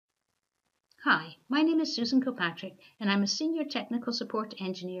Hi, my name is Susan Kilpatrick and I'm a Senior Technical Support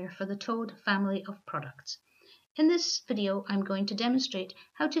Engineer for the Toad family of products. In this video, I'm going to demonstrate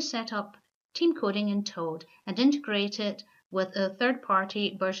how to set up team coding in Toad and integrate it with a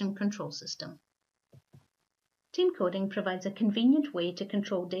third-party version control system. Team coding provides a convenient way to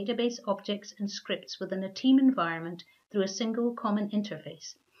control database objects and scripts within a team environment through a single common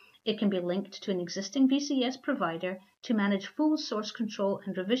interface. It can be linked to an existing VCS provider to manage full source control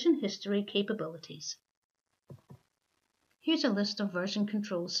and revision history capabilities. Here's a list of version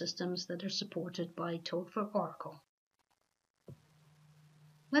control systems that are supported by Toad for Oracle.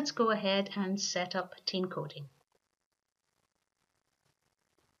 Let's go ahead and set up team coding.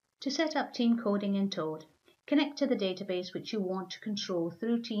 To set up team coding in Toad, connect to the database which you want to control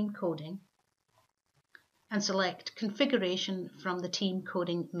through team coding and select Configuration from the Team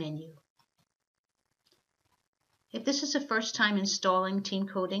Coding menu. If this is the first time installing team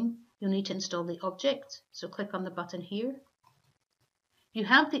coding, you'll need to install the object, so click on the button here. You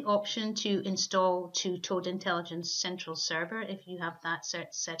have the option to install to Toad Intelligence Central Server if you have that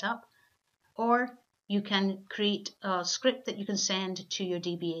set up, or you can create a script that you can send to your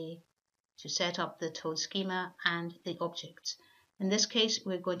DBA to set up the Toad schema and the objects. In this case,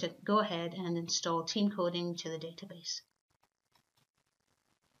 we're going to go ahead and install team coding to the database.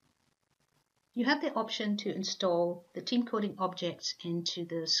 You have the option to install the team coding objects into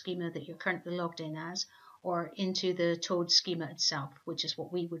the schema that you're currently logged in as, or into the Toad schema itself, which is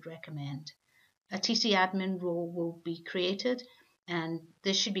what we would recommend. A TC admin role will be created, and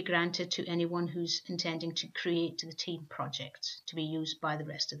this should be granted to anyone who's intending to create the team project to be used by the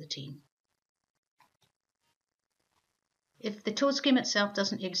rest of the team. If the Toad schema itself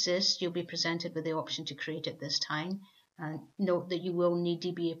doesn't exist, you'll be presented with the option to create it this time. Note that you will need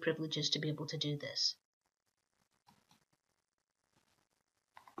DBA privileges to be able to do this.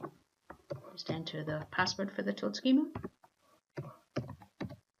 Just enter the password for the Toad schema.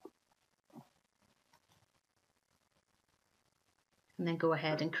 And then go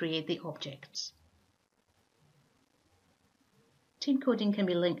ahead and create the objects. Team coding can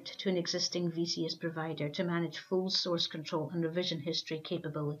be linked to an existing VCS provider to manage full source control and revision history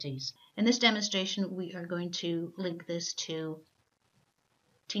capabilities. In this demonstration, we are going to link this to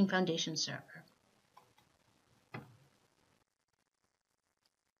Team Foundation Server.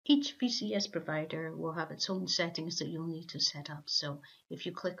 Each VCS provider will have its own settings that you'll need to set up, so if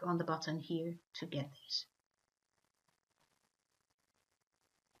you click on the button here to get these.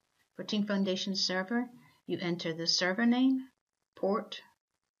 For Team Foundation Server, you enter the server name, port,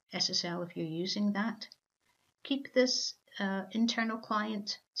 SSL if you're using that. Keep this internal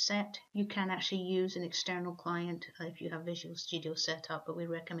client set. You can actually use an external client if you have Visual Studio set up, but we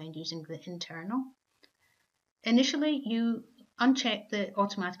recommend using the internal. Initially, you uncheck the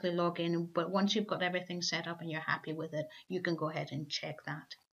automatically login, but once you've got everything set up and you're happy with it, you can go ahead and check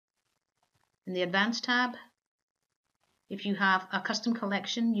that. In the Advanced tab, if you have a custom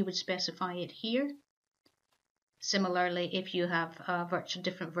collection, you would specify it here. Similarly, if you have a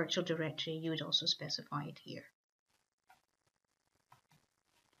different virtual directory, you would also specify it here.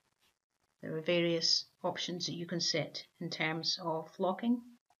 There are various options that you can set in terms of locking.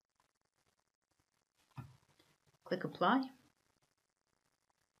 Click Apply.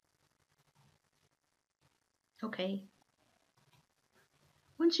 OK.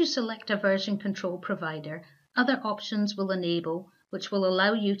 Once you select a version control provider, other options will enable, which will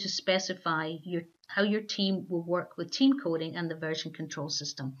allow you to specify how your team will work with team coding and the version control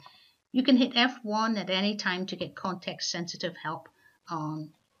system. You can hit F1 at any time to get context-sensitive help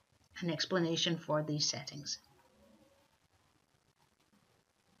on an explanation for these settings.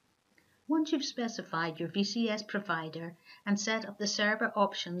 Once you've specified your VCS provider and set up the server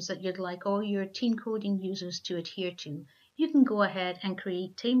options that you'd like all your team coding users to adhere to, you can go ahead and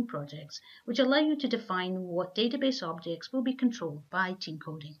create team projects, which allow you to define what database objects will be controlled by team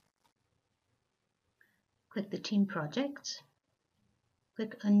coding. Click the Team Projects.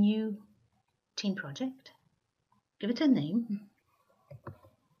 Click a new team project. Give it a name.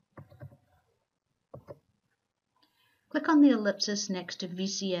 Click on the ellipsis next to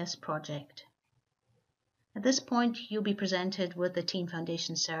VCS project. At this point, you'll be presented with the Team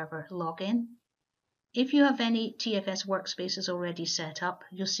Foundation Server login. If you have any TFS workspaces already set up,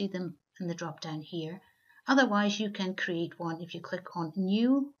 you'll see them in the drop-down here. Otherwise, you can create one if you click on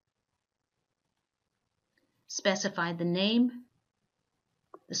New, specify the name,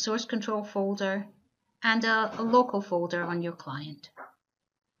 the source control folder, and a local folder on your client.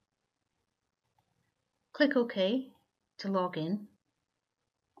 Click OK to log in.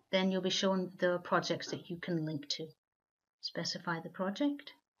 Then you'll be shown the projects that you can link to. Specify the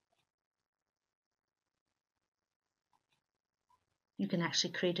project. You can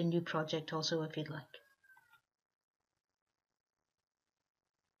actually create a new project also if you'd like.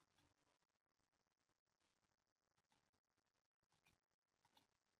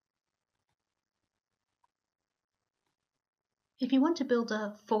 If you want to build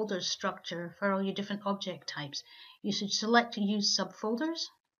a folder structure for all your different object types, you should select Use Subfolders.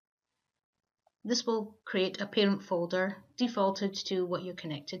 This will create a parent folder defaulted to what you're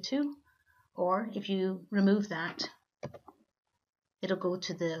connected to, or if you remove that, it'll go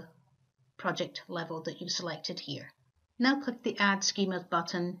to the project level that you've selected here. Now click the Add Schemas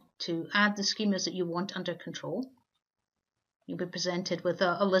button to add the schemas that you want under control. You'll be presented with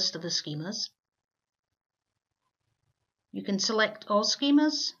a list of the schemas. You can select all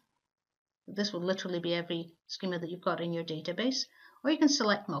schemas. This will literally be every schema that you've got in your database, or you can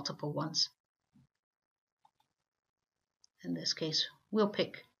select multiple ones. In this case, we'll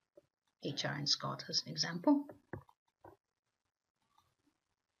pick HR and Scott as an example.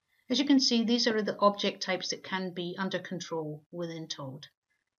 As you can see, these are the object types that can be under control within Toad.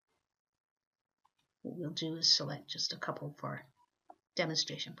 What we'll do is select just a couple for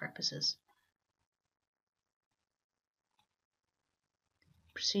demonstration purposes.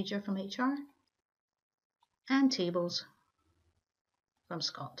 Procedure from HR and tables from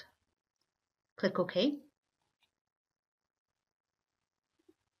Scott. Click OK.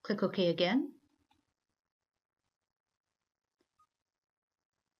 Click OK again.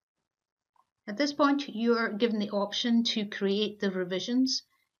 At this point, you are given the option to create the revisions.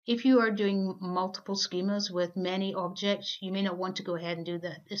 If you are doing multiple schemas with many objects, you may not want to go ahead and do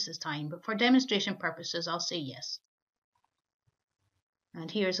that this time, but for demonstration purposes, I'll say yes.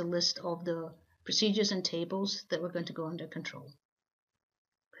 And here's a list of the procedures and tables that we're going to go under control.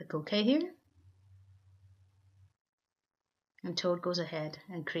 Click OK here. And Toad goes ahead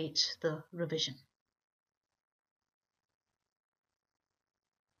and creates the revision.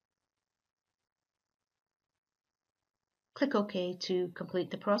 Click OK to complete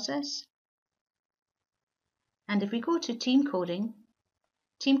the process. And if we go to Team Coding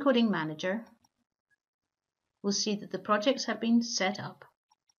Manager, we'll see that the projects have been set up.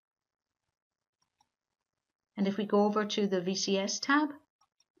 And if we go over to the VCS tab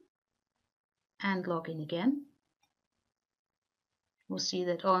and log in again, we'll see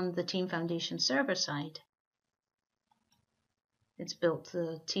that on the Team Foundation server side, it's built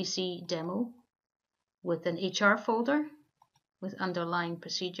the TC demo with an HR folder with underlying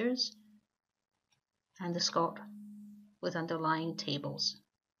procedures and the Scott with underlying tables.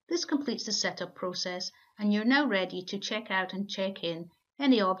 This completes the setup process, and you're now ready to check out and check in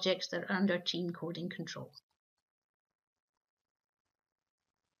any objects that are under team coding control.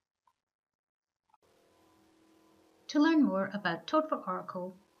 To learn more about Toad for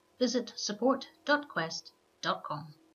Oracle, visit support.quest.com.